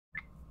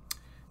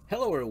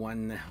Hello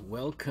everyone,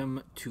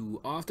 welcome to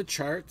Off the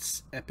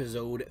Charts,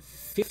 episode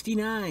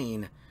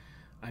 59.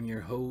 I'm your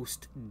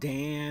host,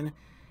 Dan,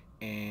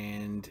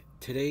 and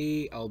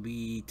today I'll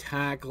be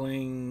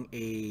tackling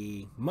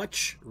a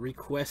much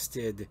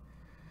requested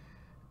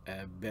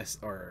best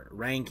or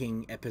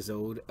ranking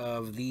episode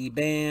of the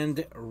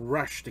band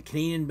Rush, the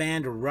Canadian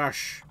band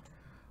Rush,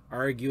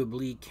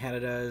 arguably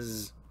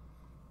Canada's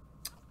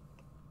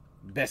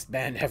best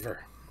band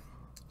ever.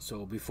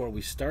 So before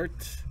we start,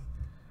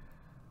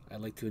 I'd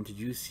like to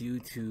introduce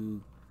you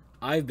to...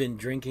 I've been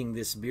drinking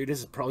this beer. This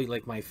is probably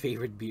like my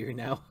favorite beer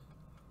now.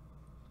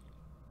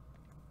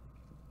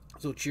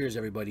 So cheers,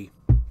 everybody.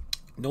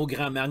 No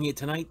Grand Marnier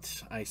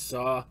tonight. I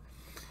saw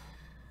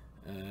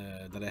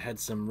that I had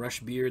some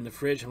Rush beer in the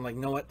fridge. I'm like,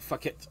 you know what?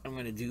 Fuck it. I'm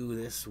going to do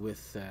this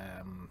with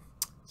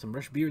some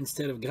Rush beer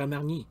instead of Grand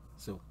Marnier.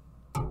 So,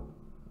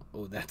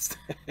 oh, that's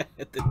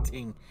the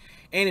thing.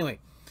 Anyway,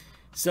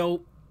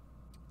 so,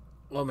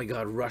 oh my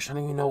God, Rush. I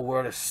don't even know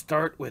where to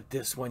start with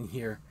this one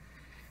here.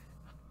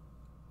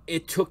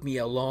 It took me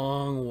a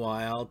long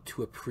while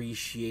to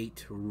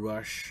appreciate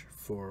Rush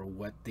for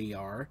what they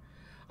are.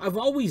 I've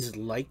always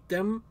liked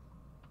them.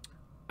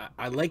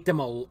 I like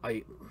them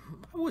I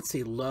would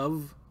say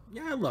love.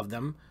 Yeah, I love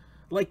them.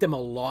 I like them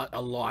a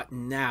lot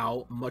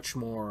now, much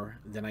more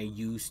than I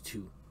used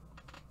to.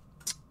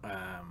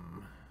 I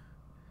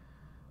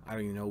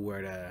don't even know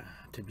where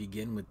to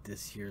begin with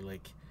this here.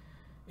 Like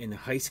in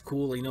high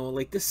school, you know,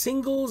 like the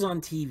singles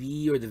on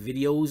TV or the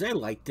videos, I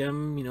liked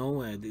them. You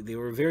know, they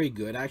were very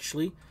good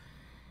actually.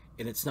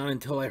 And it's not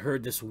until I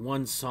heard this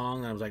one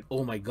song I was like,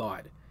 oh my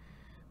God.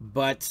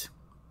 But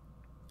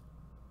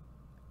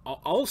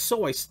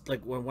also,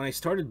 when I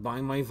started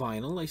buying my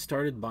vinyl, I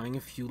started buying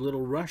a few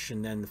little Rush.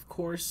 And then, of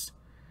course,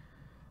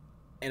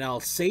 and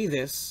I'll say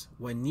this,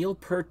 when Neil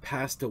Peart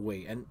passed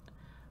away, and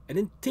I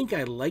didn't think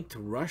I liked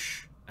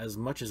Rush as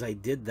much as I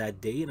did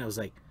that day. And I was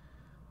like,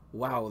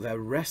 wow, the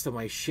rest of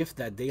my shift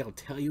that day, I'll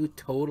tell you,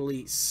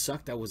 totally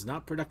sucked. I was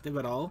not productive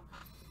at all.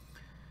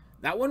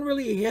 That one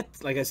really hit,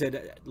 like I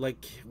said,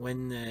 like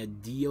when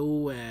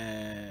Dio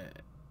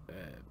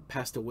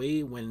passed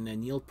away, when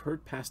Neil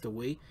Peart passed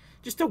away,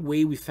 just the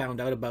way we found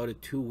out about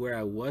it too, where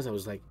I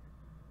was like,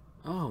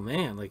 oh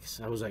man, like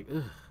I was like,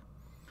 ugh.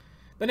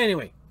 But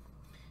anyway,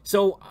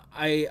 so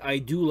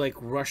I do like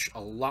Rush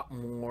a lot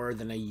more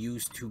than I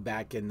used to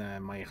back in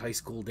my high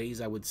school days,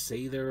 I would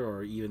say there,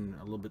 or even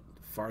a little bit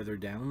farther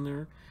down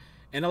there.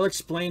 And I'll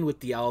explain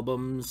with the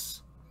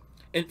albums.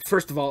 And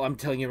first of all, I'm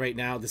telling you right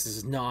now, this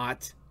is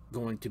not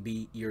going to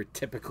be your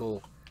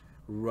typical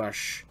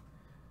Rush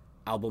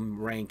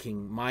album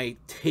ranking. My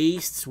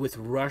tastes with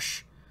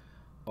Rush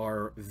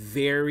are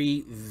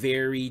very,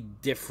 very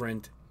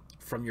different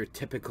from your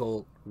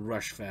typical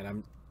Rush fan.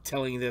 I'm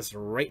telling you this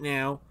right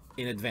now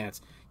in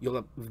advance.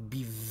 You'll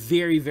be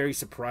very, very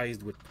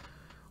surprised with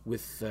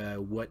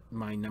what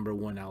my number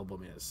one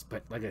album is.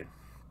 But like,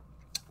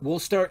 we'll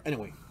start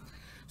anyway.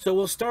 So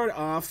we'll start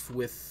off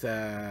with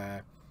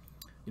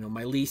you know,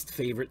 my least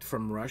favorite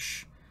from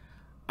Rush.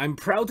 I'm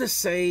proud to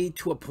say,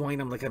 to a point,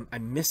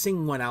 I'm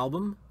missing one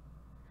album,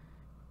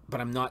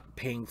 but I'm not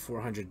paying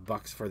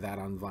 $400 for that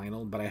on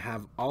vinyl. But I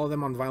have all of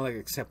them on vinyl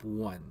except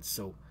one.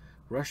 So,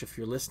 Rush, if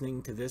you're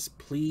listening to this,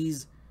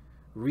 please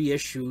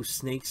reissue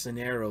Snakes and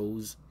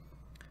Arrows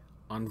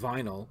on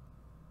vinyl.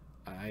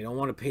 I don't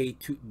want to pay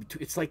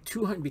it's like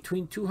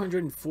between $200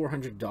 and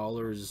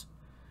 $400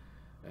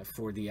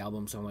 for the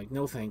album. So I'm like,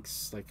 no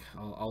thanks. Like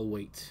I'll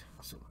wait.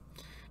 So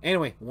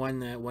anyway,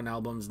 one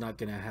album's not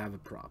gonna have a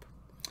prop.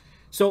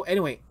 So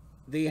anyway,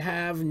 they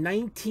have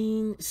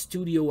 19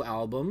 studio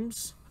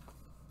albums.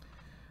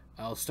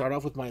 I'll start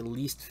off with my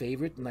least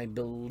favorite, and I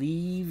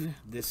believe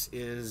this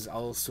is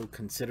also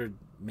considered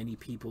many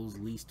people's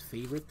least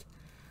favorite,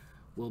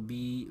 will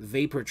be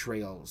Vapor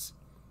Trails.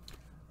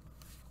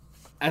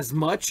 As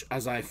much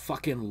as I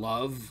fucking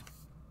love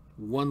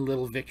One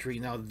Little Victory,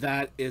 now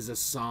that is a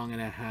song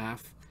and a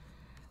half.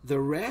 The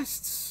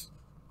rests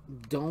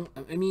don't,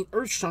 I mean,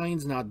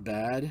 Earthshine's not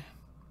bad.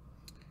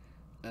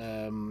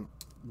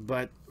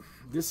 But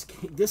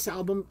this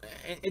album,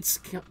 it's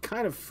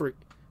kind of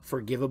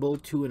forgivable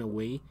too in a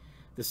way.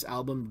 This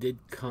album did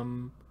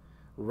come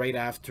right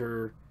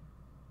after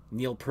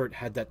Neil Peart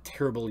had that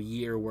terrible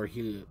year where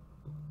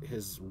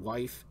his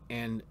wife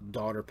and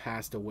daughter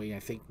passed away, I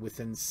think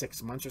within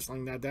 6 months or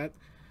something like that.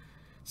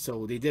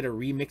 So they did a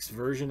remixed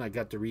version. I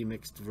got the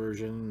remixed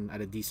version at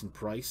a decent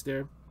price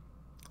there.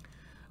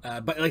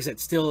 But like I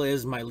said, still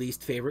is my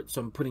least favorite.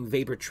 So I'm putting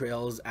Vapor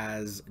Trails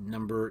as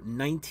number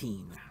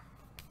 19.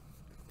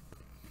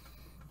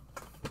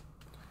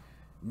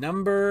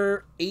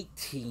 Number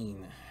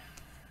 18.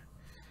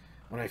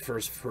 When I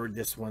first heard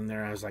this one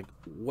there, I was like,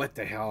 what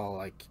the hell?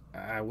 Like,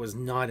 I was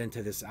not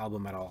into this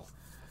album at all.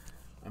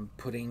 I'm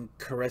putting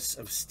Caress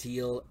of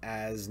Steel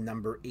as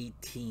number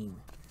 18.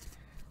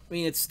 I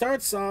mean, it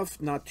starts off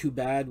not too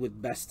bad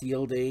with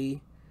Bastille Day.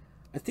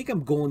 I think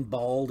I'm Going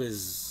Bald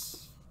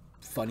is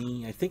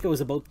funny. I think it was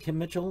about Kim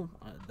Mitchell.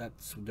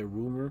 That's the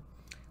rumor.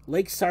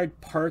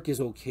 Lakeside Park is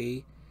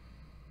okay.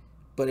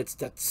 but it's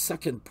that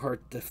second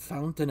part, the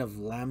Fountain of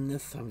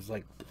Lamnith. I was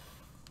like,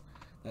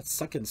 that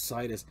second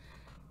side is.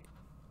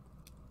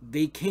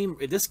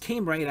 This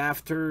came right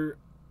after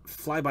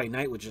Fly By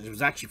Night, which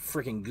was actually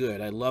freaking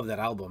good. I love that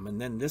album. And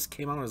then this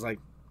came out, I was like,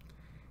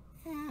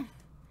 eh.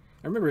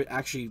 I remember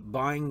actually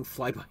buying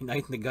Fly By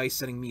Night and the guy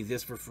sending me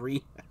this for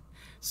free.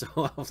 So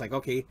I was like,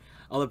 okay,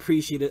 I'll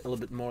appreciate it a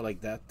little bit more like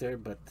that there.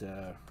 But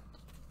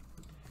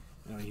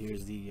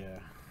here's the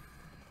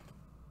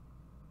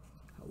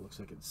how it looks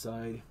like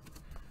inside.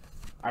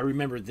 I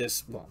remember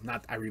this. Well,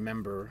 not I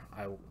remember.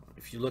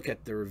 If you look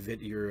at their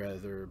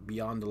their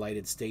Beyond the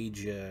Lighted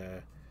Stage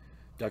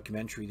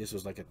documentary, this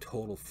was like a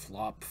total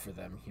flop for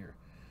them here.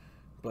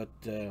 But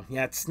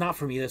yeah, it's not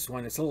for me, this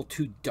one. It's a little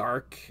too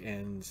dark,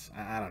 and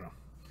I don't know.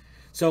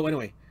 So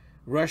anyway,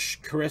 Rush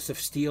Caress of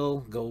Steel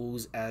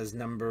goes as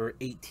number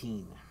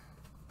 18.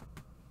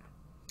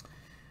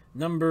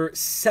 Number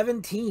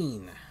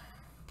 17.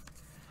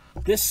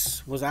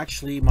 This was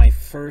actually my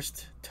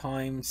first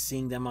time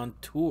seeing them on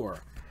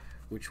tour,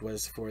 which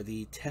was for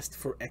the Test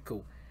for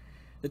Echo.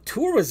 The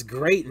tour was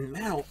great, and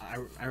man,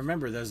 I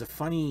remember there was a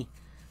funny...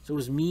 So it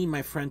was me,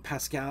 my friend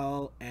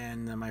Pascal,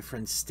 and my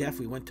friend Steph.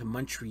 We went to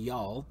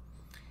Montreal,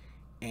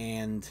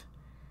 and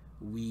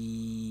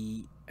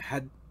we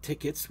had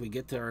tickets. We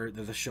get to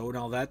the show and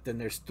all that. Then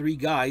there's 3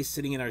 guys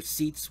sitting in our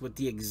seats with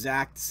the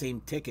exact same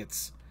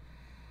tickets.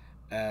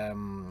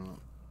 Turns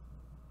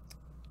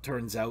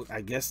out,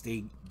 I guess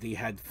they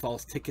had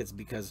false tickets,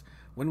 because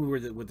when we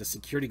were with the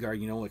security guard,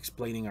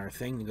 explaining our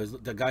thing,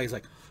 the guy's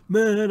like,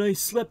 "Man, I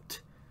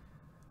slept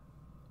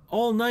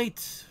all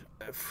night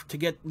to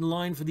get in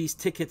line for these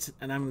tickets."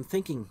 And I'm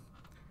thinking,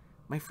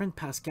 my friend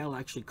Pascal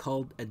actually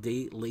called a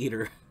day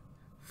later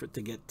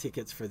to get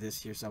tickets for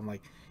this year. So I'm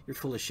like, you're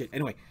full of shit.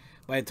 Anyway,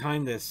 by the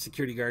time the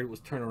security guard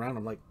was turning around,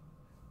 I'm like,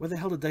 where the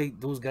hell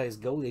did those guys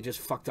go? They just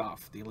fucked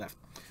off. They left.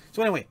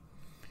 So anyway,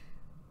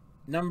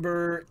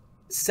 number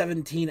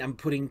 17, I'm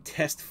putting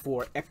Test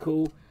for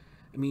Echo.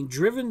 I mean,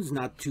 Driven's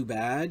not too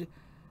bad.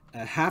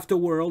 Half the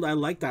World, I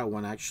like that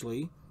one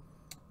actually.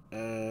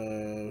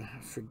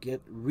 Forget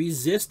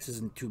Resist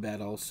isn't too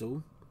bad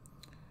also.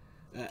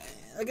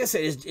 Like I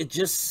said, it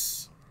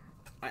just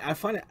I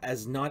find it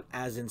as not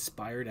as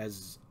inspired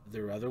as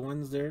their other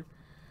ones there.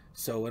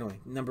 So anyway,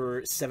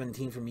 number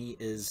 17 for me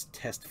is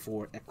Test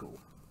for Echo.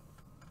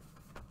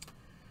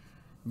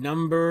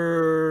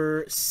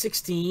 Number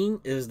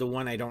 16 is the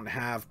one I don't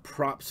have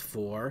props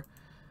for.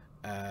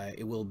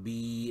 It will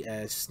be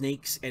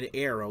Snakes and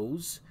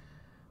Arrows.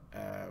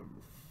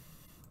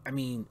 I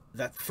mean,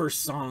 that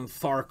first song,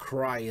 Far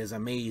Cry, is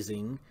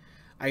amazing.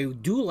 I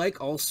do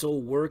like also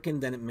Workin'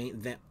 Them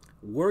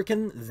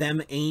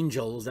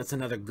Angels. That's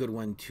another good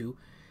one too.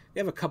 They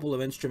have a couple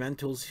of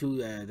instrumentals too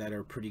that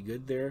are pretty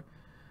good there.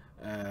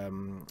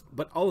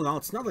 But all in all,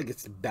 it's not like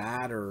it's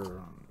bad,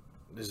 or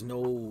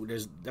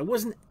there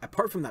wasn't,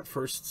 apart from that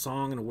first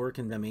song and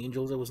Workin' Them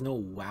Angels, there was no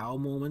wow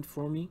moment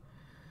for me.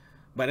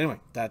 But anyway,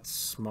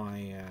 that's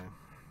my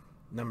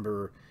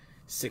number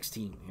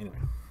 16. Anyway,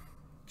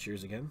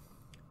 cheers again.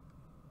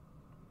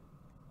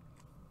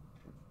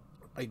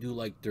 I do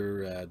like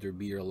their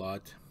beer a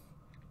lot.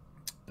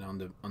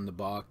 And on the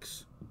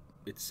box,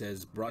 it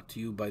says "Brought to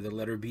you by the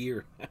letter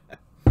beer."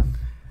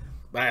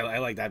 But I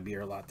like that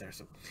beer a lot there.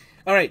 So,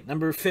 all right,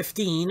 number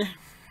 15.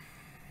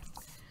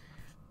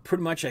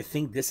 Pretty much, I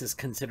think this is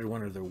considered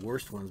one of the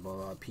worst ones by a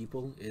lot of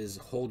people. Is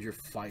 "Hold Your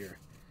Fire."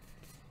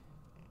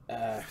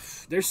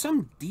 There's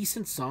some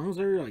decent songs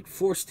there, like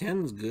 "Force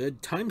 10" is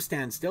good. "Time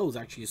Stand Still" is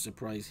actually a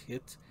surprise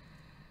hit.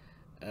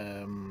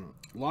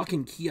 "Lock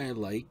and Key" I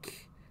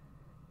like.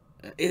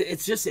 It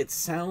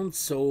sounds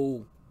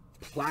so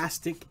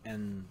plastic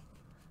and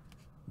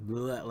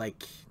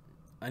like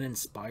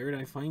uninspired,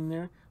 I find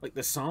there. Like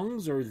the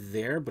songs are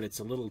there, but it's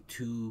a little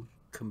too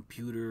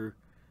computer.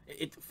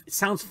 It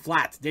sounds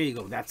flat. There you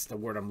go. That's the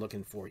word I'm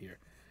looking for here.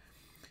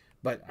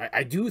 But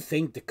I do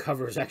think the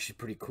cover is actually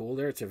pretty cool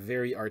there. It's a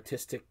very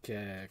artistic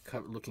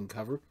looking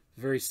cover.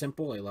 Very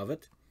simple. I love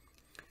it.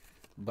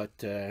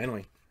 But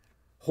anyway,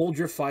 "Hold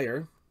Your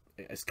Fire"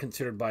 is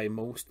considered by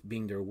most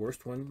being their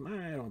worst one.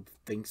 I don't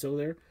think so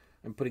there.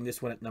 I'm putting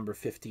this one at number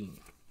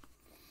 15.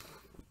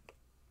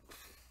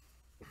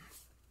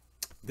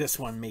 This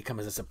one may come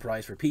as a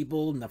surprise for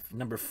people.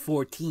 Number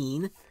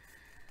 14,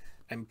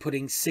 I'm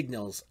putting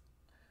Signals.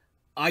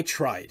 I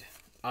tried.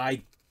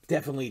 I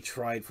definitely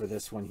tried for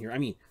this one here. I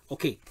mean,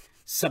 okay,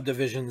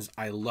 Subdivisions,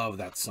 I love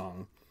that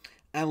song.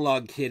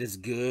 Analog Kid is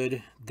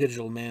good.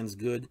 Digital Man's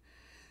good.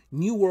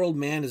 New World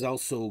Man is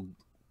also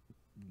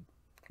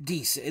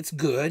decent. It's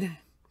good.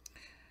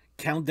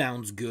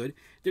 Countdown's good.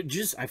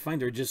 I find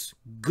they're just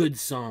good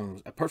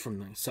songs, apart from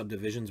the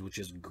Subdivisions, which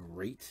is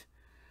great.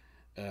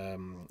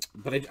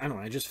 But I don't know,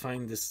 I just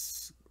find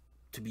this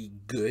to be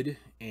good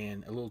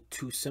and a little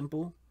too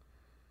simple.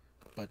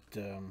 But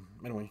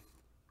anyway,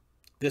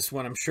 this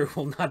one I'm sure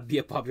will not be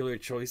a popular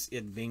choice,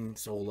 it being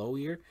so low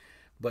here.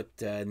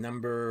 But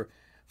number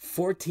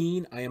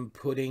 14, I am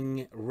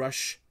putting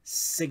Rush,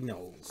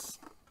 Signals.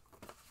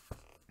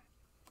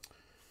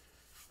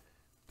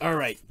 All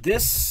right,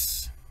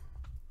 this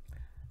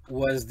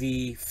was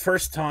the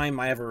first time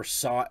I ever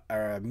saw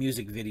a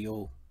music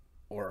video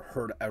or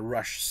heard a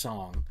Rush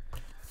song,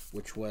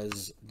 which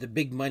was The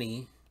Big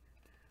Money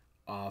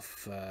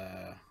off.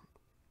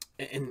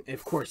 And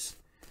of course,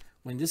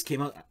 when this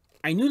came out,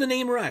 I knew the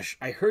name Rush.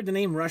 I heard the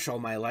name Rush all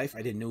my life.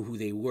 I didn't know who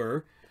they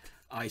were.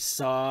 I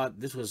saw,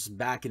 this was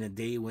back in the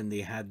day when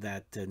they had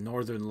that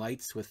Northern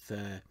Lights with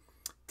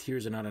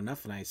Tears Are Not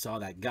Enough, and I saw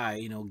that guy,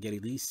 you know, Geddy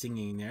Lee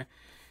singing there.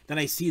 Then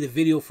I see the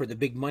video for The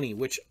Big Money,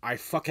 which I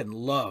fucking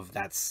love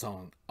that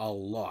song a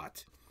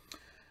lot.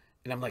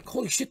 And I'm like,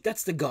 holy shit,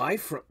 that's the guy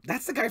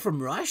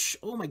from Rush?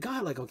 Oh my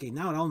god, like, okay,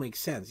 now it all makes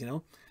sense, you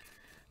know?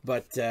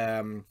 But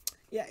yeah,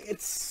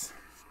 it's,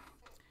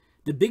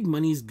 The Big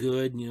Money's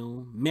good, you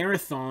know,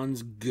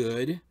 Marathon's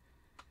good.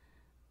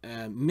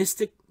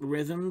 Mystic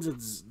Rhythms,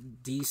 it's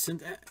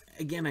decent.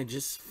 Again,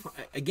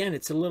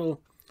 it's a little,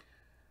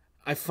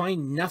 I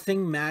find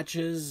nothing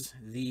matches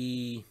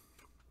the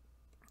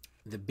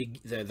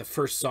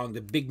first song,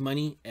 The Big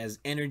Money, as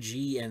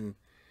energy and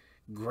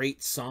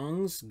great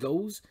songs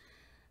goes.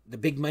 The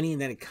Big Money,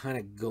 and then it kind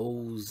of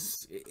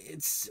goes,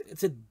 it's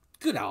a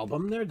good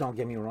album there, don't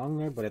get me wrong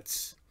there, but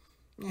it's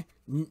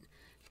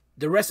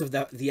the rest of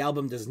the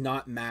album does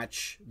not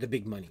match The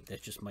Big Money.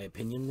 That's just my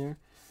opinion there.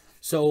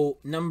 So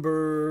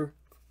number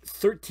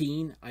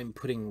 13, I'm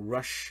putting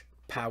Rush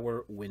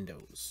Power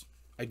Windows.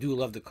 I do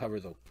love the cover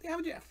though.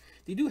 Yeah,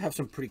 they do have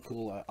some pretty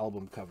cool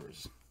album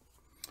covers.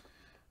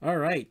 All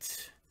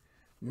right,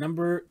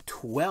 number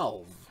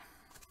 12.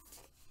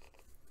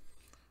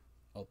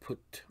 I'll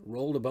put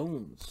Roll the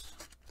Bones.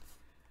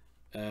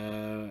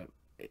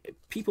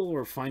 People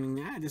were finding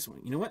this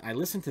one. You know what? I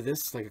listened to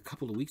this like a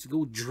couple of weeks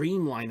ago.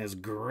 Dreamline is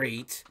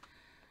great.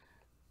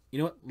 You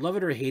know what? Love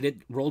it or hate it,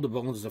 Roll the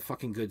Bones is a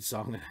fucking good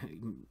song.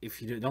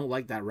 If you don't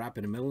like that rap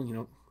in the middle, you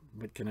know,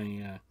 what can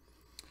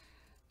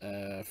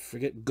I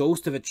forget?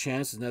 Ghost of a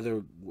Chance is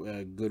another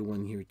good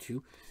one here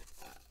too.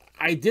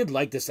 I did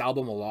like this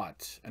album a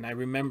lot, and I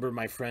remember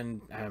my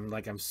friend,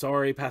 I'm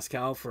sorry,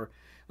 Pascal, for,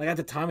 like, at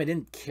the time I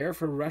didn't care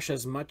for Rush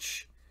as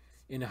much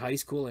in high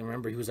school. I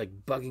remember he was like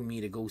bugging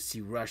me to go see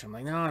Rush. I'm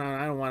like, no,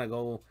 I don't want to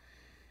go.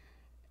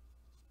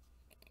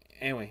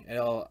 Anyway,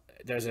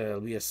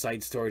 there'll be a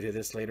side story to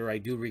this later. I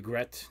do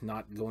regret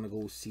not going to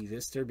go see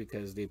this there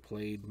because they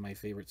played my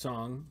favorite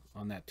song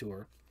on that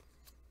tour.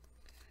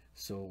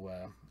 So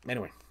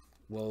anyway,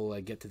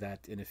 we'll get to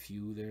that in a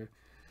few there.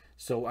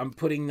 So I'm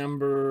putting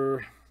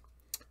number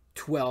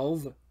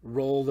 12,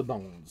 Roll the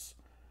Bones.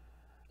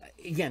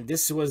 Again,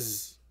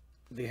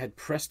 they had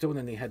Presto, and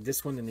then they had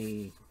this one, and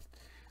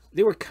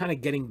they were kind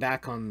of getting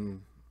back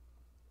on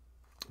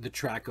the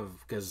track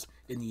of, because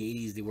in the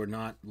 80s they were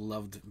not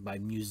loved by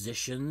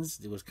musicians.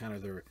 It was kind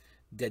of their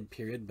dead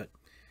period, but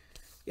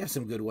you have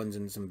some good ones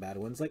and some bad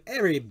ones. Like,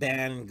 every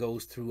band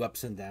goes through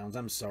ups and downs.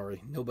 I'm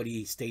sorry,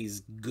 nobody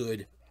stays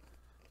good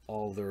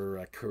all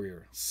their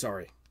career.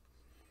 Sorry.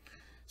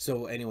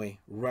 So anyway,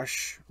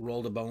 Rush,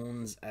 Roll the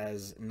Bones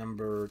as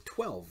number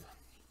 12.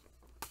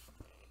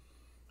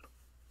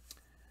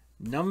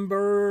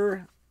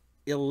 Number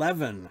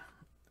 11.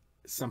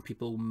 Some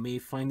people may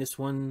find this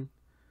one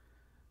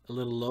a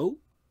little low.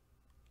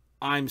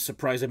 I'm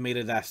surprised I made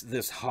it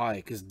this high,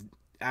 because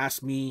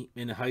ask me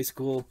in high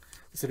school,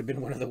 this would have been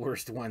one of the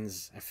worst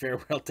ones. A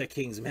Farewell to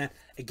Kings, man.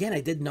 Again,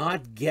 I did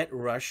not get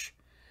Rush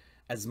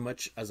as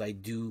much as I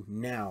do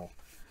now.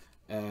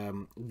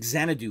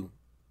 Xanadu,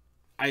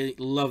 I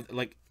loved,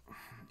 like,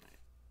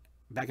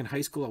 back in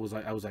high school, I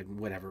was like,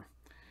 whatever.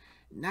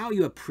 Now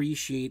you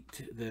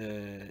appreciate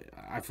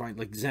I find,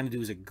 like,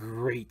 Xanadu is a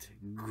great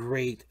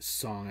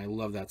song. I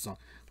love that song.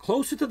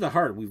 Closer to the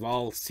Heart, we've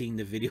all seen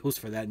the videos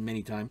for that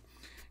many times.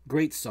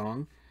 Great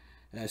song.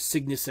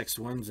 Cygnus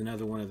X1's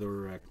another one of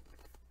their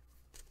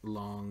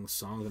long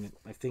songs, and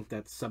I think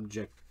that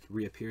subject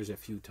reappears a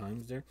few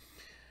times there.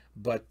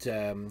 But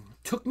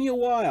took me a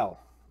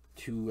while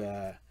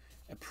to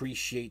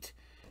appreciate.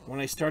 When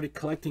I started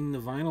collecting the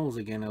vinyls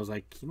again, I was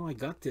like, you know, I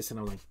got this, and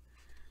I was like,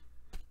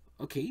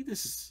 okay,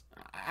 this is,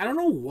 I don't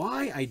know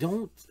why I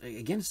don't,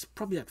 again, it's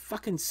probably that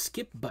fucking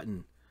skip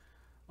button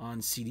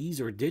on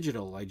CDs or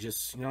digital. I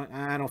just, you know,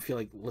 I don't feel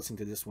like listening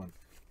to this one.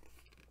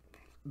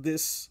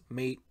 This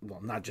made,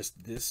 well, not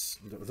just this,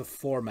 the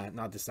format,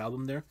 not this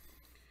album there,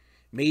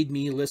 made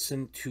me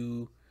listen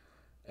to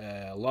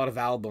a lot of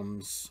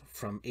albums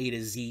from A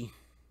to Z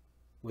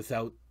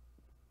without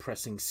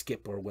pressing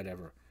skip or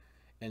whatever.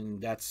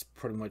 And that's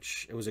pretty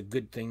much, it was a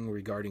good thing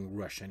regarding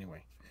Rush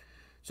anyway.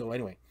 So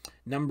anyway,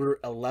 number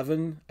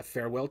 11, A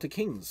Farewell to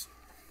Kings.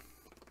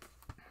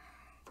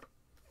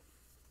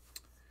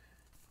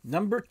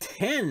 Number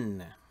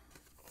 10,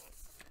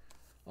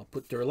 I'll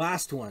put their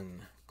last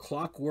one,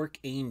 Clockwork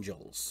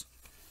Angels.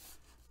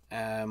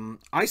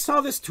 I saw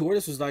this tour.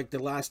 This was like the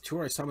last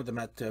tour. I saw them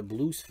at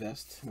Blues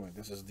Fest.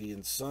 This is the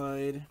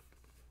inside.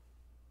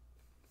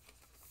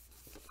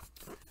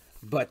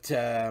 But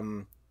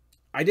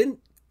I didn't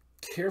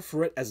care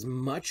for it as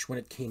much when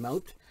it came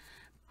out.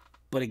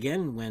 But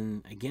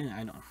again,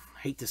 I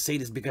hate to say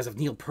this because of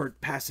Neil Peart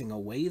passing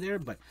away there,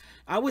 but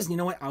I was, you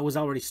know what, I was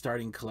already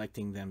starting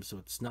collecting them, so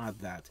it's not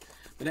that.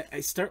 But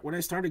when I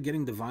started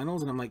getting the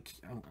vinyls, and I'm like,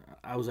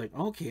 I was like,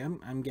 okay,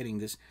 I'm getting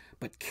this.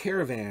 But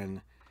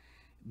Caravan,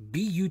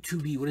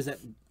 BU2B, what is that?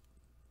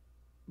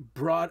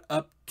 Brought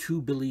Up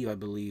to Believe, I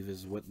believe,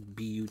 is what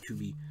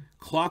BU2B.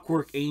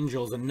 Clockwork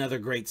Angels, another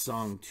great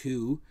song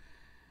too.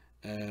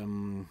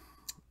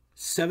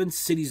 Seven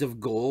Cities of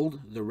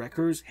Gold, The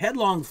Wreckers.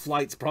 Headlong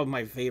Flight's probably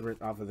my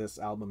favorite off of this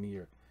album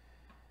here.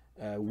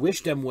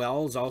 Wish Them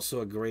Well is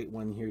also a great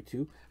one here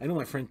too. I know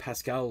my friend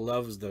Pascal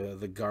loves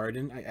the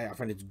Garden. I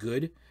find it's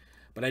good,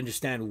 but I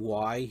understand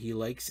why he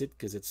likes it,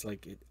 because it's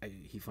like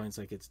he finds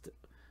like it's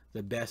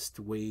the best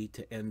way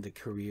to end the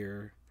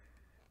career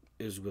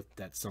is with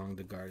that song,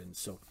 The Garden.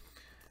 So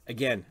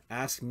again,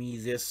 ask me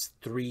this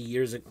 3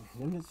 years ago.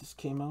 When did this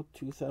came out?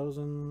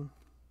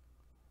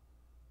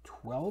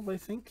 2012, I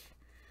think.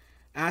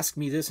 Ask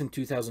me this in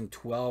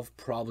 2012,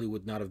 probably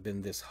would not have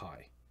been this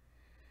high.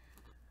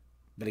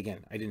 But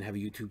again, I didn't have a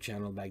YouTube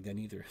channel back then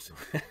either. So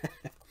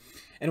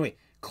anyway,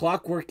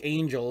 Clockwork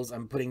Angels,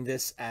 I'm putting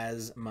this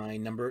as my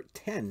number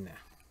 10.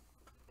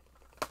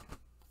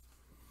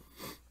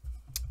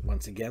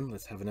 Once again,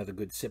 let's have another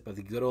good sip of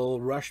the good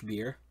old Rush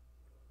beer.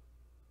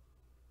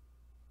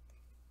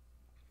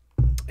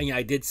 And yeah,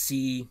 I did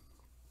see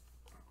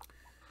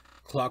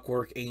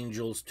Clockwork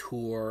Angels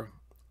tour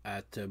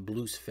at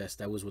Blues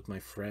Fest. I was with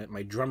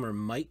my drummer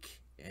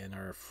Mike, and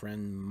our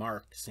friend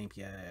Mark St.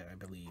 Pierre, I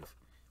believe,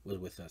 was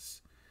with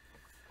us.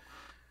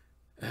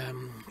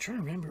 I'm trying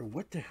to remember,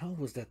 what the hell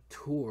was that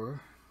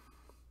tour?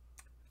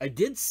 I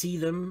did see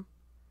them.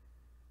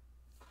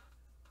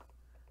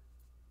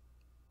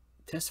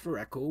 Test for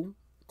Echo,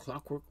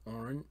 Clockwork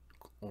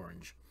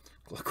Orange,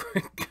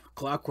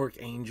 Clockwork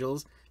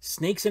Angels,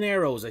 Snakes and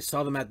Arrows. I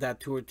saw them at that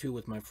tour too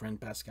with my friend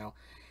Pascal.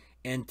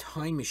 And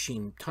Time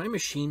Machine. Time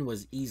Machine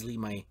was easily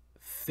my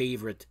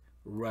favorite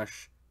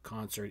Rush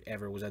concert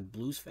ever. It was at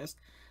Blues Fest.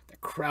 The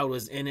crowd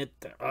was in it.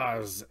 It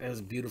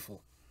was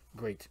beautiful.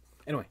 Great.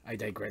 Anyway, I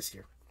digress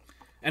here.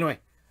 Anyway,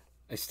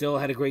 I still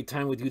had a great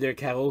time with you there,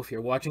 Caro, if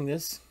you're watching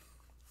this.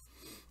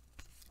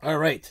 All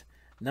right.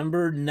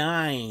 Number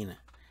 9.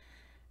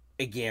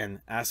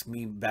 Again, ask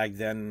me back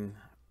then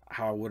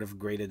how I would have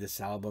graded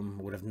this album.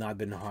 Would have not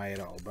been high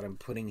at all. But I'm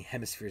putting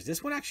Hemispheres.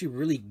 This one actually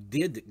really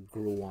did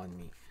grow on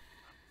me.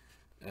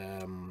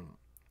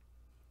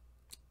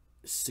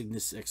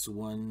 Cygnus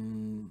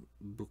X1,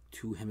 Book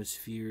 2,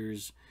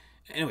 Hemispheres.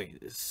 Anyway,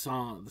 the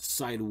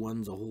side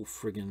 1's a whole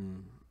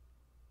friggin'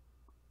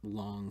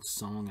 long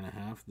song and a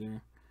half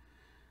there.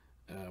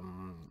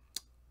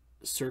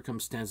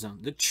 Circumstance.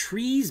 The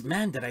Trees,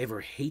 man, did I ever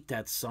hate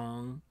that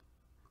song,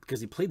 because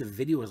he played the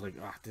video. I was like,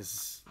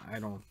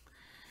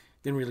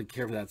 didn't really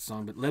care for that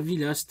song. But La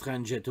Villa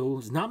Strangetto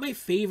is not my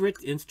favorite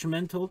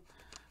instrumental,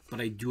 but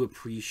I do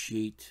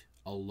appreciate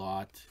a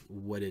lot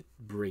what it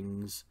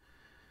brings.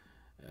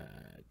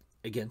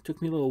 Again,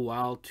 took me a little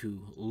while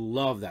to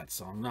love that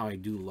song. Now I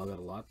do love it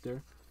a lot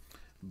there.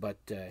 But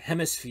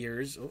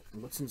Hemispheres. Oh,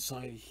 what's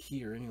inside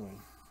here anyway?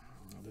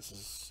 This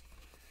is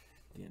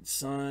the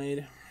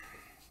inside.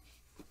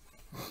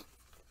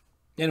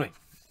 Anyway,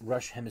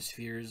 Rush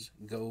Hemispheres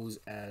goes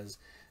as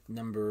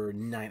number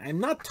 9. I'm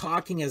not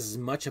talking as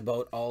much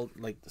about all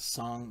like the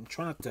song. I'm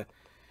trying not to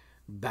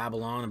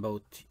babble on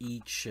about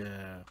each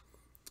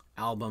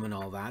album and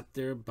all that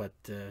there, but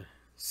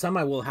some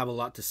I will have a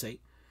lot to say.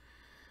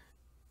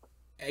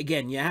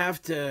 Again, you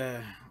have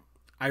to.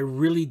 I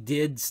really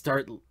did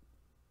start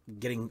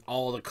getting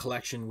all the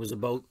collection was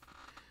about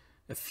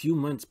a few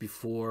months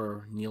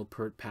before Neil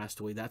Peart passed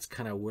away. That's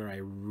kind of where I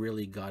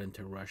really got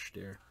into Rush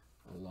there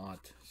a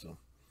lot. So,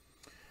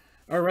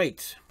 all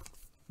right,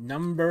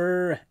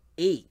 number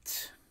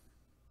 8,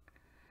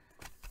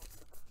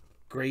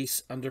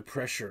 Grace Under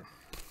Pressure.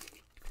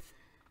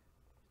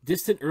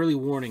 Distant Early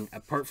Warning,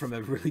 apart from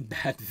a really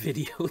bad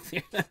video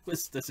there,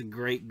 that's a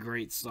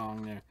great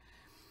song there.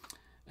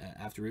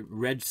 After it,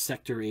 Red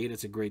Sector 8,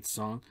 it's a great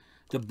song.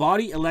 The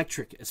Body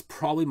Electric is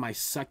probably my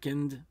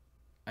second,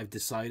 I've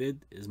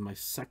decided, is my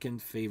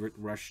second favorite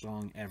Rush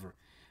song ever.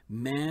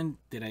 Man,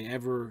 did I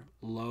ever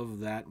love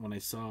that when I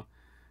saw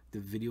the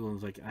video. I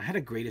was like, I had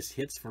a greatest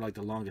hits for like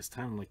the longest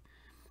time. I'm like,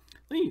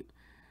 let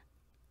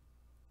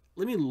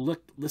me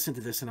listen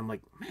to this, and I'm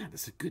like, man,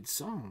 that's a good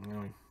song. You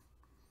know,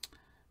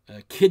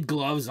 Kid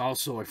Gloves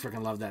also, I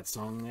freaking love that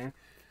song there.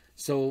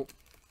 So,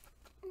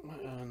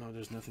 no,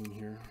 there's nothing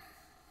here.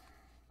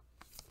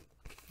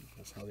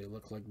 That's how they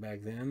look like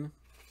back then.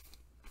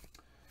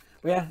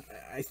 But yeah,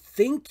 I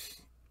think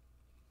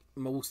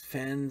most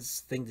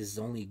fans think this is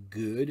only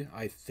good.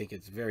 I think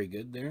it's very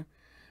good there.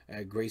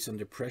 Grace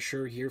Under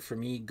Pressure here for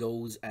me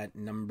goes at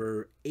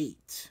number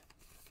 8.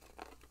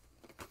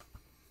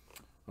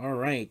 All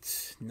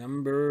right,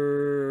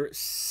 number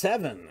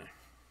 7.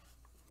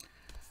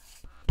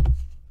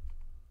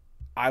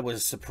 I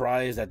was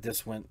surprised that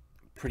this went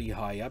pretty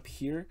high up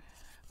here,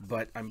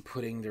 but I'm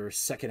putting their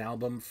second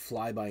album,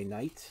 Fly By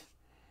Night.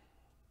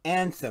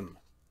 Anthem.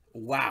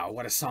 Wow,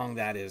 what a song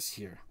that is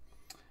here.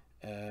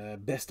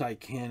 Best I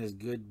Can is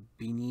good.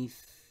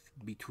 Beneath,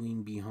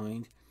 Between,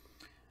 Behind.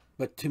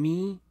 But to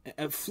me,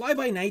 Fly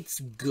By Night's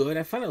good.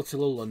 I find it's a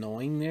little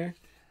annoying there.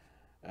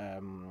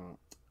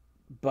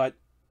 But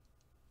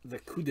the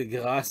coup de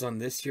grace on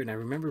this year, and I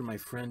remember my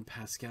friend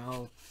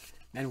Pascal,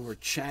 and we were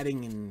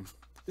chatting, and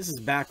this is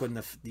back when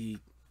the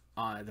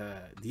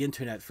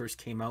internet first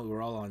came out. We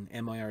were all on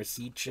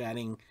MIRC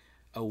chatting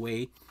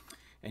away,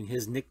 and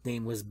his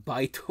nickname was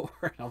Bytor.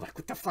 I'm like,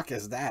 what the fuck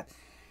is that?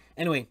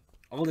 Anyway,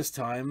 all this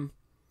time,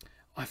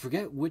 I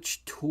forget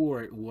which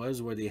tour it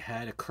was where they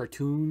had a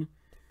cartoon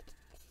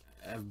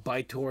of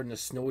Bytor and the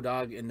Snow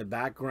Dog in the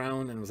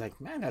background, and I was like,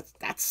 man,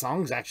 that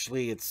song's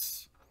actually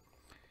it's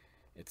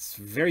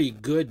very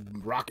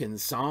good rockin'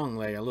 song,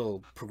 like a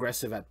little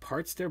progressive at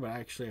parts there, but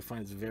actually I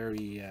find it's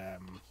very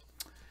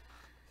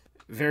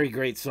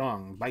great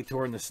song.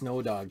 Bytor and the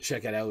Snow Dog,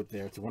 check it out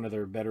there. It's one of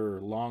their better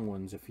long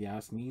ones, if you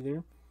ask me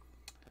there.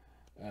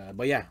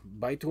 But yeah,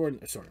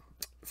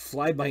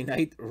 Fly By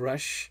Night,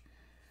 Rush.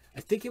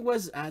 I think it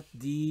was at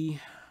the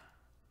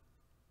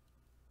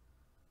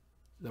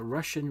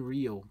Rush in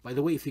Rio. By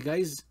the way, if you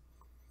guys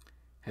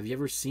have you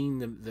ever seen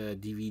the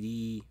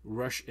DVD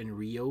Rush in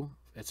Rio?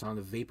 It's on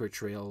the Vapor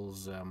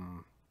Trails.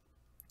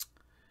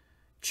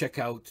 Check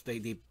out.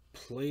 They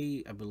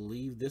play, I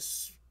believe,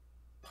 this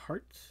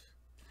part.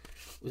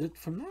 Was it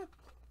from that?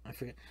 I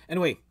forget.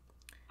 Anyway,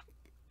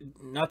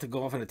 not to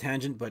go off on a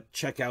tangent, but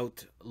check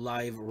out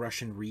live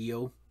Rush in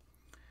Rio.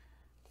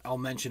 I'll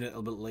mention it a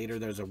little bit later.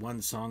 There's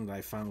one song that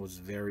I found was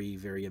very,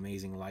 very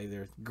amazing live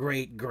there.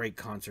 Great, great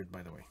concert,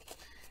 by the way.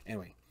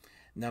 Anyway,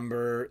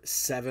 number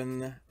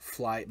 7,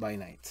 Fly By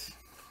Night.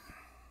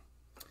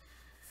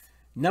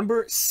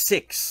 Number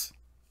 6,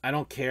 I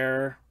don't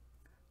care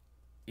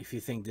if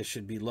you think this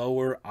should be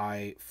lower.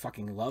 I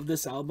fucking love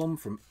this album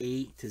from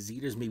A to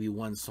Z. There's maybe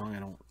one song I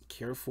don't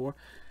care for,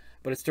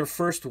 but it's their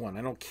first one.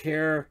 I don't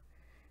care.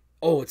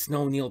 Oh, it's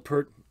no Neil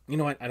Peart. You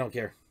know what? I don't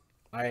care.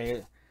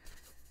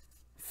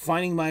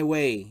 Finding My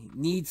Way,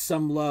 Need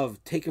Some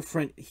Love, Take a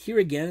Friend. Here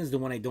again is the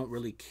one I don't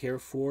really care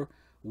for.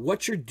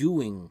 What You're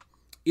Doing,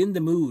 In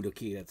the Mood.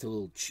 Okay, that's a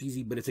little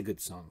cheesy, but it's a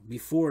good song.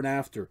 Before and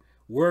After,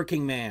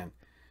 Working Man.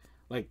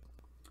 Like,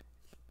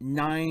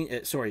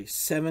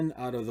 7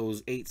 out of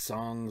those 8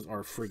 songs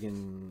are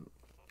friggin',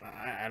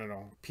 I don't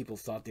know, people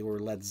thought they were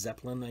Led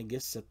Zeppelin, I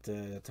guess, at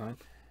the time.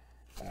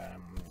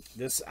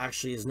 This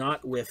actually is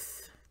not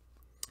with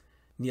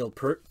Neil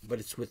Peart, but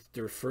it's with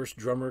their first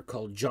drummer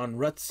called John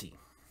Rutsey.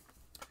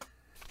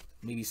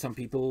 Maybe some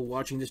people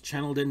watching this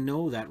channel didn't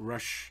know that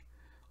Rush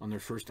on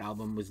their first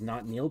album was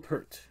not Neil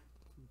Peart,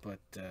 but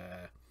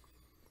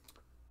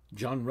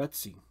John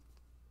Rutsey.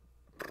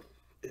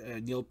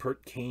 Neil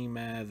Peart came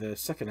the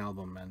second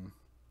album, and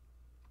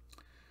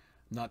I'm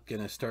not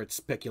gonna start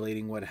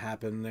speculating what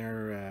happened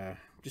there.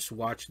 Just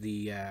watch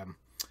the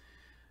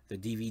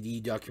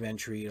DVD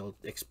documentary. It'll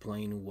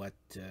explain what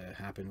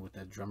happened with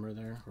that drummer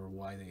there, or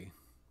why they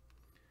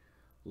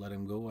let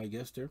him go, I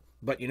guess, there.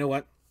 But you know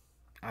what?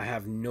 I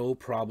have no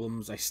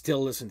problems. I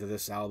still listen to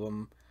this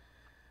album,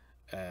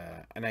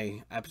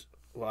 and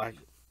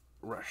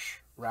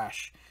Rash.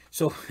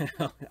 So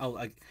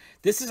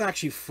this is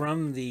actually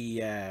from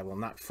the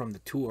not from the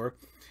tour,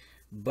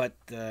 but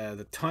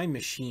the Time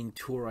Machine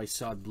tour I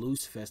saw at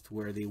Blues Fest,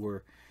 where they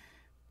were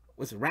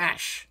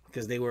Rash,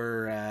 because they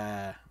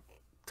were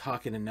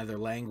talking another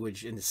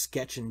language in the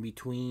sketch in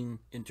between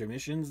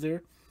intermissions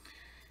there.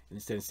 And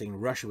instead of saying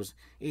Rush, it was,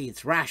 hey,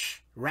 it's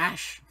Rash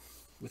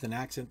with an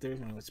accent there.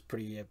 You know, it's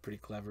pretty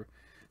clever.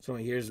 So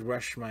here's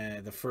Rush,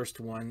 the first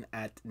one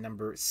at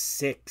number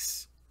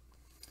 6.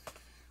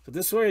 So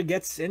this is where it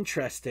gets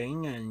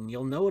interesting, and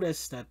you'll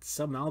notice that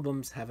some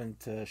albums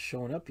haven't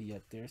shown up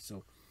yet there.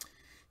 So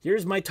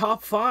here's my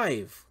top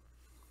 5.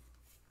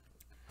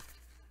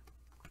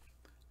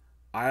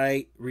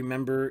 I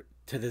remember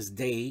to this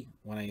day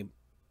when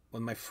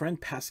my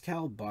friend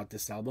Pascal bought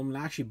this album,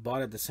 and actually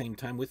bought it at the same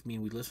time with me,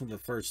 and we listened to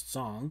the first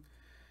song,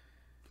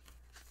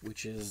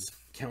 which is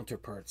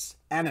Counterparts.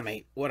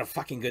 Animate. What a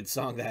fucking good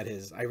song that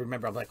is. I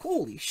remember I'm like,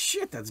 holy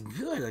shit, that's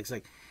good. It's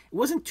like, it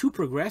wasn't too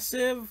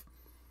progressive.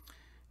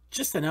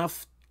 Just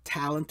enough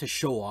talent to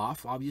show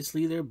off,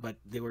 obviously, there, but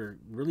they were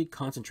really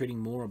concentrating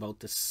more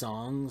about the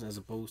songs as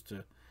opposed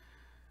to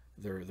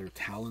their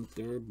talent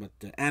there. But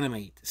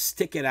Animate,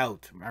 Stick It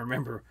Out. I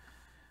remember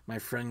my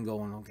friend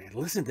going, okay,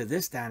 listen to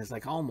this, Dan. It's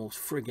like almost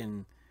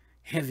friggin'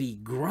 heavy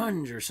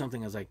grunge or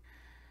something. I was like,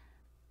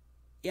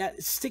 yeah,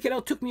 Stick It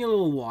Out took me a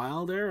little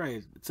while there.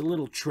 It's a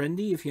little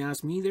trendy, if you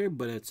ask me there,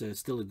 but it's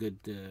still a good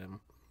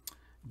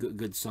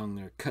song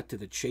there. Cut to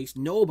the Chase,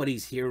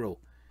 Nobody's Hero.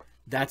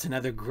 That's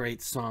another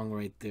great song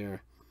right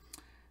there.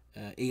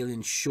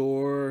 Alien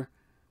Shore,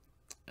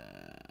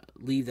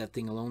 Leave That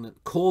Thing Alone.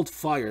 Cold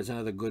Fire is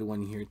another good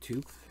one here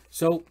too.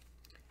 So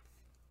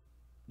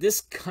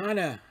this kind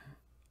of,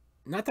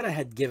 not that I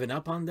had given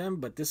up on them,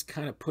 but this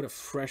kind of put a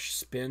fresh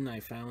spin, I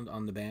found,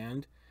 on the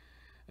band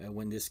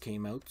when this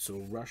came out.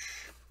 So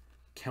Rush,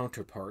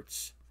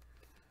 Counterparts.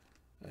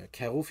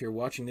 Caro, if you're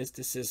watching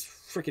this is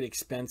freaking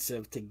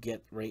expensive to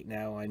get right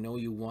now. I know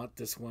you want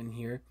this one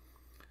here.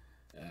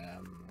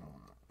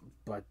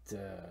 But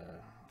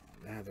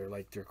yeah,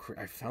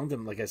 I found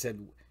them, like I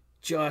said,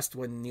 just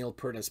when Neil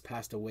Peart has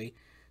passed away.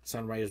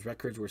 Sunrise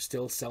Records were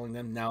still selling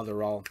them. Now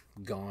they're all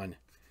gone.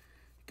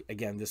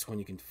 Again, this one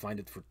you can find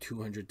it for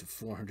 200 to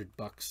 400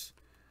 bucks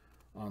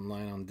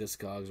online on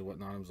Discogs or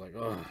whatnot. I was like,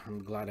 oh,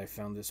 I'm glad I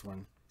found this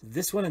one.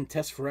 This one and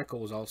Test for Echo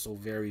was also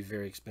very,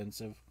 very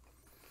expensive.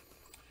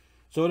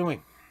 So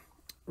anyway,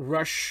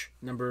 Rush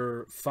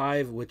number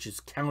 5, which is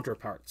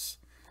Counterparts.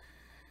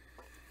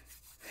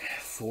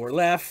 4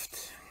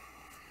 left.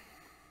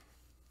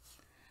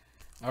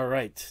 All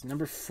right,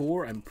 number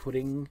 4, I'm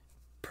putting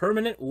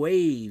Permanent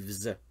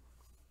Waves.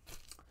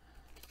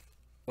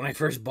 When I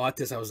first bought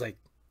this, I was like,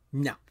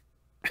 no.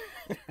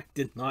 I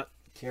did not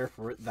care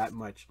for it that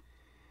much.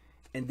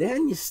 And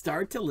then you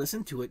start to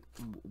listen to it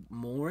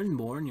more and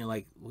more, and you're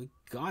like, well,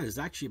 God, it's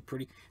actually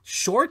pretty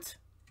short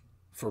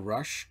for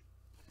Rush.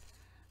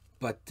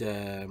 But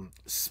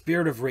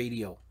Spirit of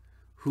Radio,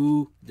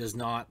 who does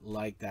not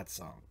like that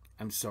song?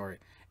 I'm sorry.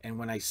 And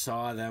when I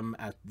saw them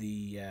at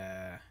the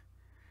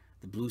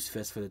Blues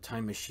Fest for the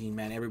Time Machine,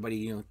 man, everybody,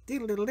 you know,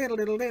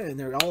 and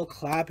they're all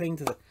clapping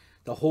to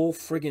the whole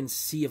friggin'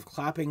 sea of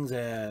clappings.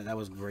 That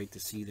was great to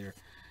see there.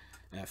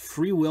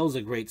 Free Will's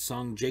a great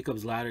song.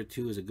 Jacob's Ladder,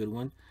 too, is a good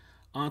one.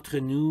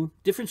 Entre Nous,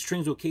 Different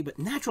Strings, okay, but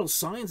Natural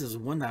Science is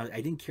one that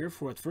I didn't care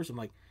for at first. I'm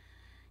like,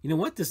 you know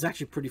what? This is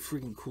actually a pretty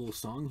freaking cool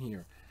song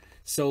here.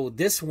 So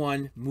this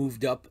one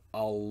moved up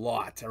a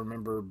lot. I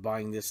remember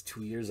buying this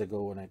 2 years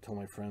ago, and I told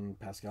my friend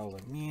Pascal, I was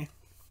like, meh.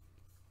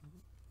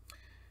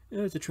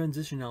 It's a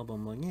transition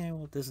album. I'm like, yeah,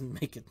 well, it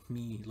doesn't make it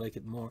me like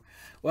it more.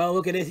 Well,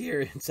 look at it here.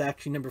 It's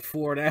actually number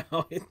 4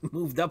 now. It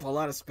moved up a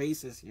lot of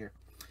spaces here.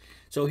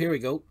 So here we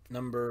go.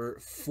 Number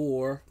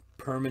 4,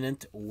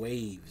 Permanent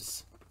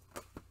Waves.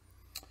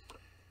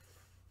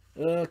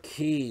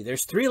 Okay,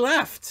 there's 3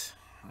 left.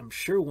 I'm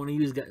sure one of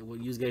you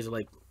guys are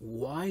like,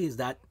 why is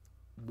that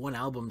one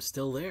album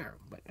still there?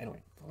 But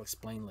anyway, I'll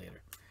explain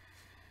later.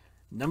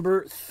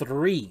 Number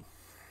 3,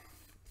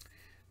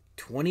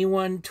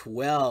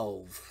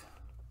 2112.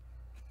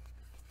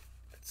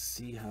 Let's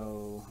see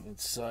how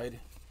inside.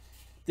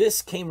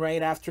 This came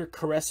right after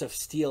Caress of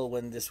Steel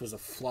when this was a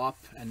flop,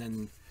 and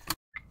then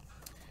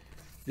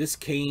this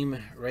came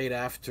right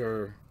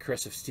after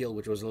Caress of Steel,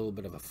 which was a little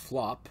bit of a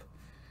flop.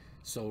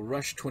 So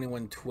Rush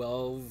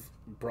 2112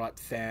 brought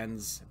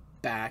fans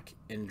back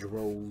in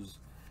droves.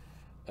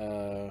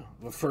 The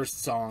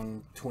first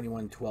song,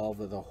 2112,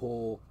 of the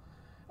whole...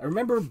 I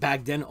remember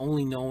back then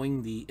only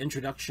knowing the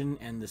introduction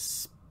and the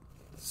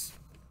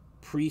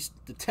priest,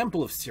 the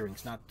Temple of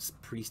Syrinx, not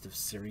Priest of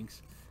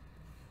Syrinx.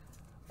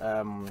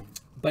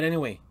 But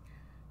anyway,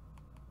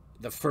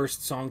 the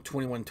first song,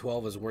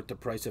 2112, is worth the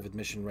price of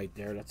admission right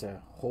there. That's a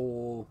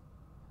whole...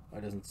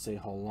 It doesn't say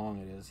how long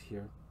it is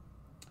here.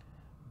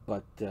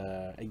 But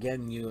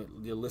again, you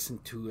listen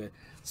to it.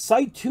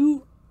 Side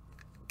 2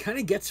 kind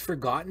of gets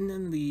forgotten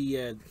in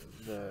the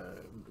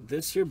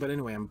this year, but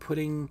anyway, I'm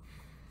putting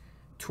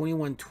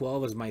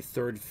 2112 as my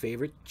 3rd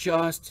favorite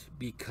just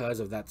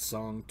because of that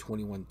song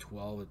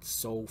 2112. It's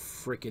so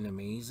freaking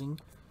amazing.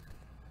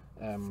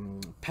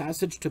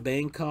 Passage to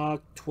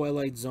Bangkok,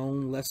 Twilight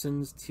Zone,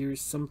 Lessons,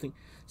 Tears, something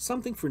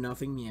for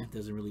Nothing. Yeah, it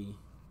doesn't really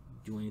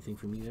do anything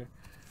for me there.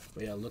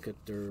 But yeah, look at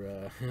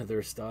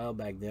their style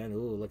back then. Oh,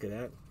 look at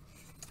that.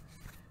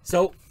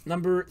 So,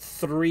 number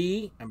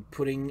 3, I'm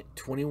putting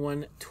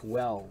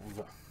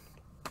 2112.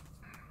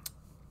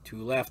 2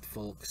 left,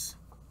 folks.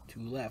 2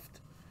 left.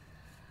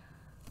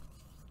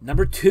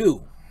 Number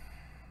 2.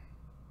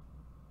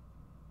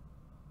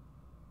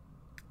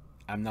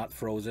 I'm not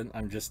frozen.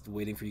 I'm just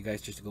waiting for you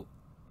guys just to go.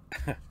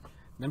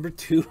 Number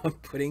 2, I'm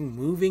putting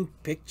Moving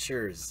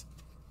Pictures.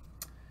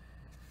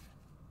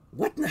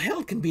 What in the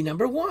hell can be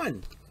number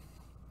 1?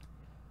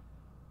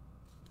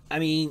 I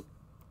mean,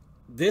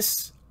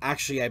 this...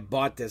 Actually, I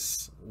bought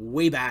this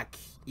way back,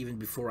 even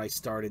before I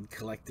started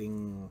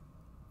collecting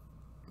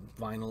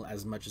vinyl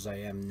as much as I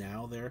am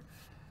now there.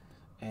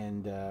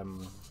 And,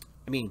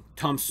 I mean,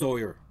 Tom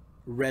Sawyer,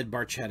 Red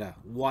Barchetta,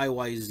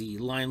 YYZ,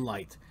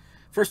 Limelight.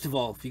 First of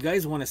all, if you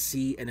guys want to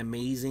see an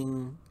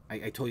amazing...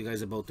 I told you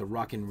guys about the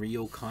Rock in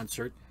Rio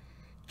concert.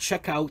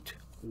 Check out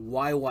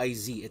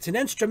YYZ. It's an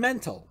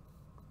instrumental.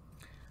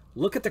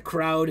 Look at the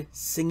crowd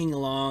singing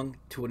along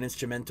to an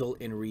instrumental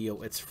in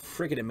Rio. It's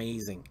freaking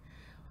amazing.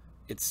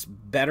 It's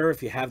better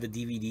if you have the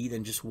DVD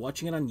than just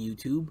watching it on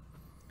YouTube.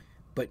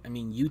 But, I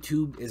mean,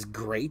 YouTube is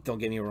great, don't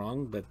get me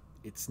wrong, but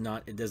it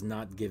does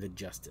not give it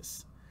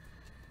justice.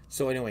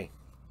 So, anyway,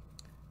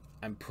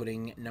 I'm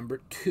putting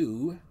number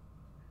 2,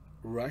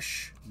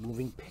 Rush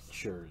Moving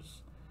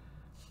Pictures.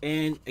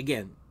 And,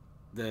 again,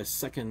 the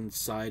second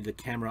side, the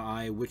Camera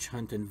Eye, Witch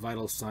Hunt, and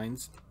Vital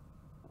Signs,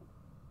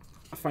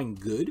 I find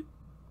good.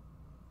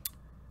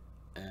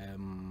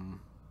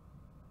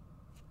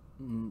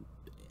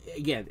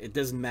 Again, it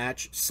doesn't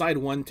match. Side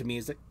 1 to me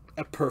is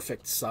a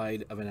perfect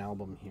side of an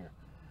album here.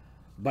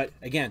 But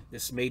again,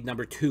 this made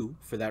number 2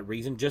 for that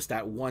reason. Just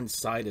that one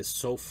side is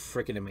so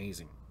freaking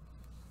amazing.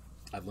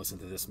 I've listened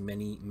to this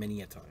many,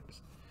 many a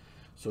times.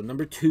 So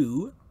number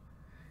 2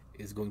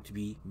 is going to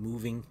be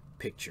Moving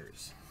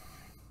Pictures.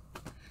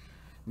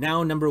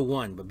 Now, number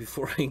one. But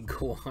before I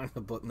go on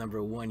about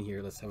number one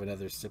here, let's have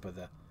another sip of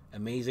the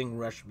amazing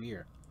Rush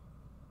beer.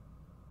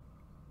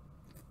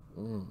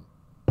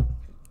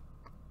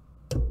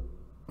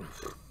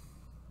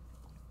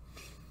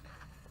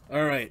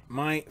 All right,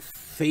 my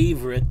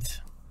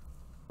favorite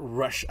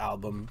Rush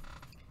album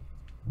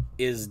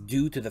is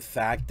due to the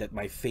fact that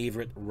my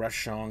favorite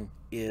Rush song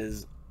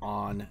is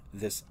on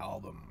this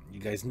album. You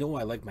guys know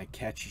I like my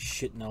catchy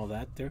shit and all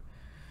that there.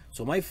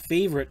 So my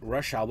favorite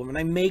Rush album, and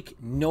I make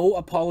no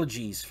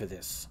apologies for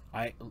this,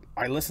 I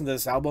listened to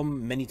this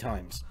album many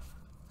times,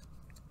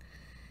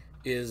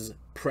 is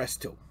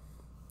Presto.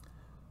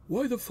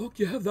 Why the fuck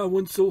you have that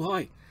one so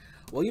high?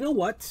 Well, you know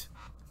what?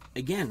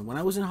 Again, when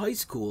I was in high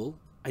school,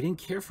 I didn't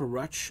care for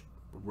Rush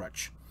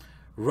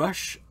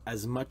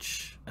as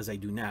much as I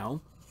do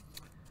now.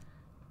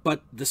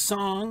 But the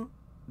song,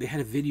 they had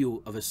a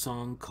video of a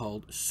song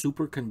called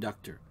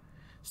Superconductor.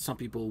 Some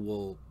people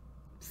will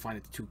find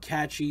it too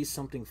catchy.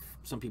 Some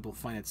people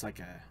find it's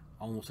like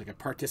almost like a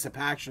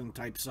participation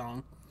type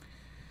song.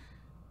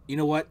 You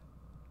know what?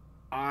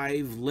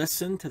 I've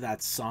listened to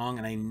that song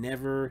and I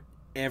never,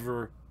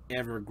 ever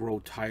grow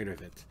tired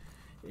of it.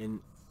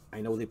 And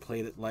I know they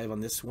played it live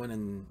on this one,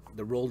 and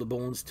the Roll the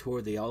Bones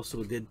tour, they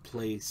also did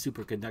play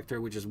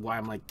Superconductor, which is why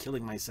I'm like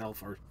killing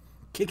myself, or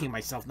kicking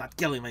myself, not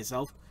killing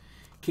myself,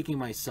 kicking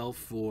myself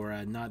for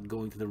not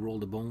going to the Roll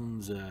the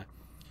Bones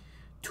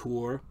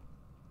tour.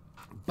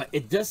 But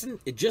it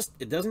doesn't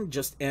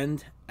just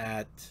end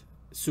at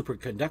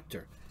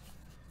Superconductor.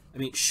 I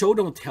mean, Show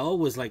Don't Tell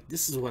was like,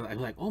 this is what I'm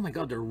like, oh my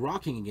god, they're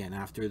rocking again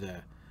after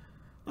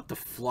not the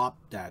flop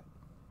that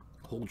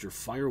Hold Your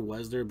Fire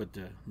was there, but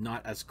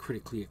not as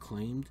critically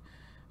acclaimed.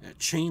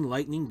 Chain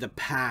Lightning, The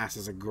Pass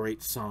is a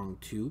great song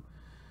too.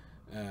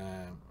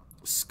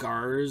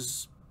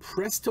 Scars,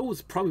 Presto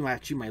is probably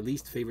actually my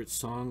least favorite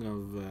song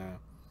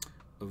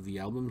of the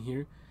album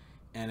here.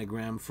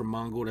 Anagram for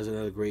Mongo does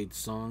another great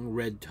song.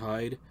 Red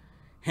Tide,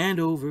 Hand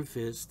Over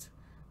Fist,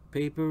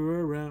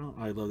 Paper Around.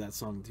 I love that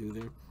song too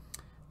there.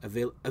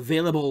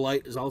 Available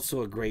Light is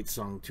also a great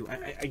song too.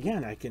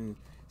 Again, I can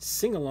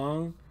sing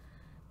along.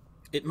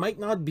 It might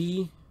not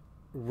be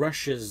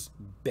Rush's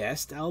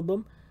best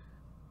album,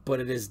 but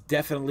it is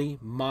definitely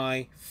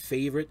my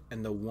favorite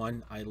and the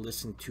one I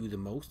listen to the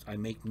most. I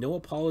make no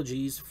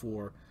apologies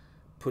for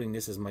putting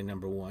this as my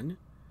number one.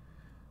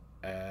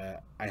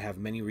 I have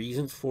many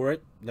reasons for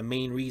it. The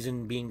main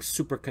reason being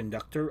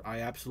Superconductor. I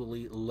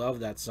absolutely love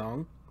that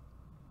song.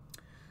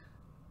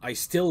 I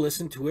still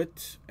listen to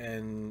it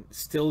and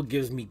still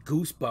gives me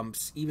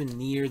goosebumps even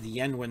near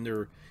the end when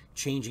they're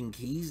changing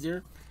keys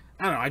there.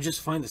 I don't know, I just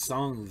find the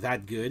song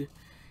that good.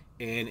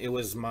 And it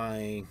was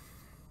when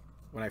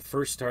I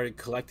first started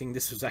collecting,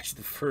 this was actually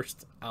the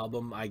first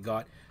album I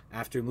got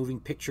after Moving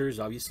Pictures,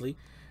 obviously.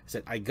 I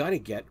said, I gotta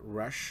get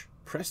Rush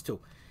Presto.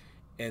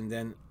 And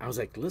then I was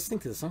like listening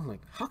to the song,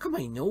 like, how come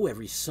I know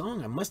every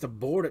song? I must have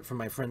borrowed it from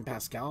my friend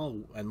Pascal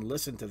and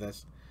listened to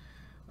this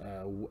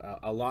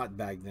a lot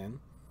back then.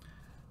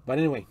 But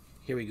anyway,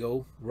 here we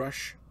go.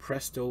 Rush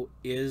Presto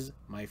is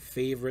my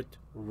favorite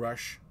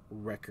Rush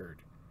record.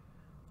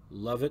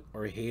 Love it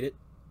or hate it,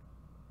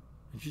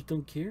 I just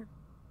don't care.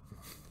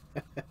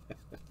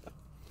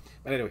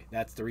 But anyway,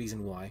 that's the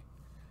reason why.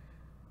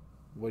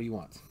 What do you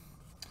want?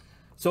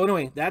 So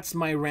anyway, that's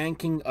my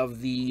ranking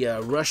of the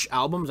Rush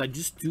albums. I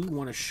just do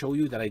want to show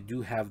you that I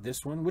do have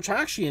this one, which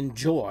I actually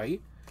enjoy.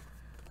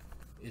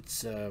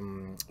 It's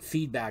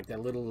Feedback,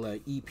 that little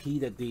EP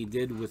that they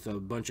did with a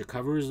bunch of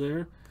covers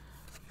there.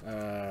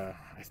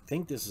 I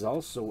think this is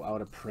also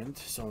out of print,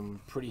 so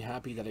I'm pretty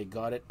happy that I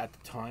got it at the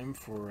time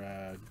for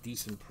a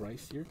decent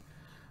price here.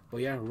 But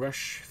yeah,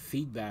 Rush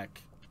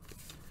Feedback.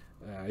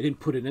 I didn't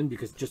put it in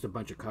because it's just a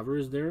bunch of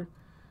covers there.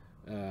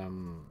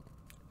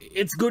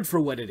 It's good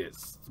for what it is.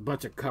 It's a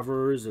bunch of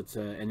covers. It's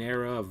an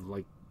era of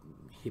like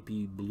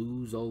hippie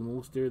blues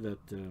almost there.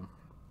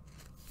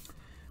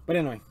 But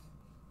anyway,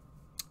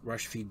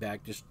 Rush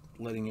Feedback, just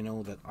letting you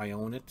know that I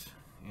own it.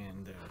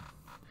 And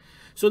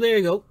so there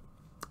you go.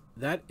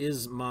 That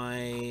is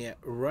my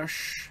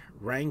Rush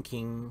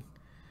ranking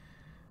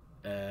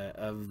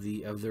of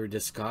their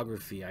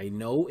discography. I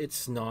know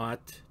it's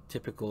not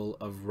typical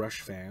of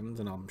Rush fans,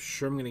 and I'm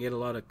sure I'm going to get a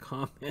lot of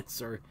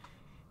comments or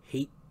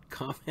hate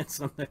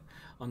comments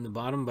on the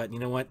bottom, but you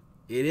know what?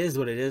 It is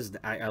what it is.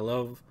 I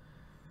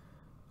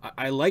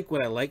like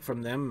what I like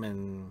from them,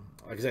 and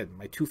like I said,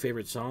 my two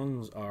favorite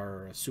songs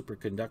are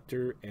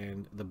Superconductor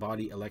and The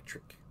Body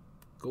Electric.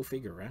 Go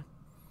figure, right?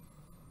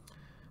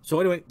 So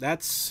anyway,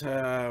 that's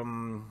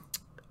our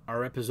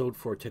episode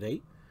for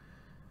today.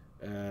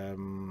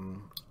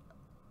 On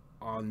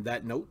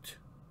that note,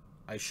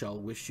 I shall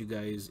wish you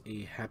guys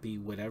a happy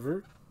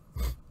whatever.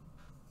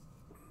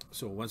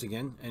 So once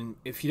again, and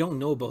if you don't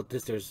know about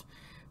this, this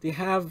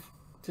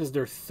is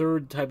their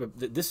third type of,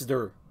 this is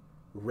their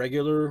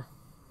regular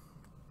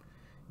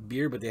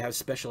beer, but they have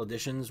special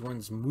editions.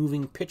 One's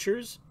Moving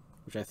Pictures,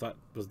 which I thought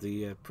was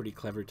the pretty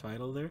clever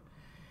title there.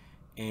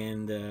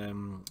 And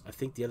I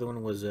think the other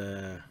one was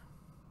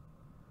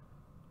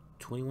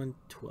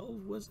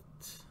 2112 was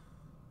it?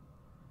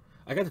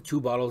 I got the two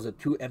bottles, the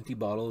two empty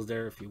bottles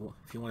there. If you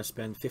want to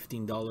spend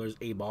 $15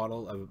 a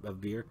bottle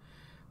of beer,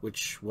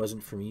 which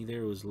wasn't for me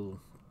there. It was a little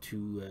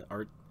too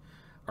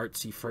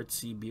artsy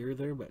fartsy beer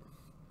there, but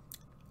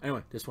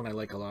anyway, this one I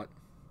like a lot.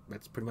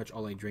 That's pretty much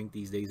all I drink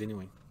these days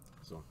anyway.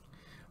 So,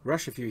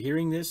 Rush, if you're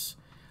hearing this,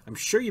 I'm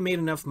sure you made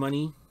enough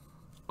money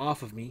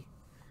off of me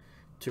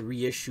to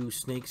reissue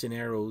Snakes and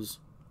Arrows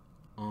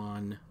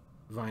on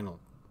vinyl.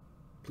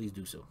 Please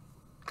do so.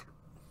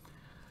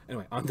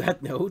 Anyway, on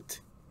that note,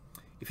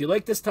 if you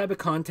like this type of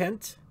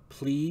content,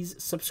 please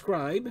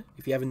subscribe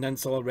if you haven't done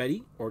so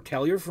already, or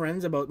tell your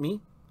friends about me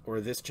or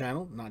this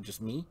channel, not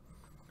just me.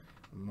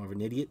 I'm more of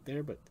an idiot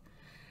there, but...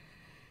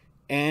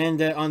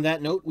 And on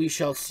that note, we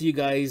shall see you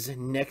guys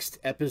next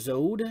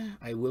episode.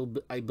 I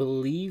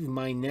believe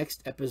my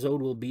next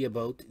episode will be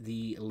about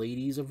the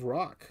Ladies of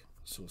Rock.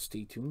 So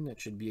stay tuned.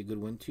 That should be a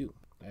good one too.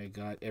 I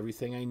got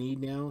everything I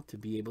need now to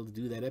be able to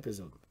do that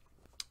episode.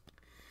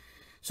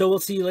 So we'll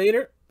see you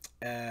later.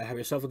 Have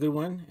yourself a good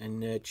one,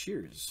 and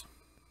cheers.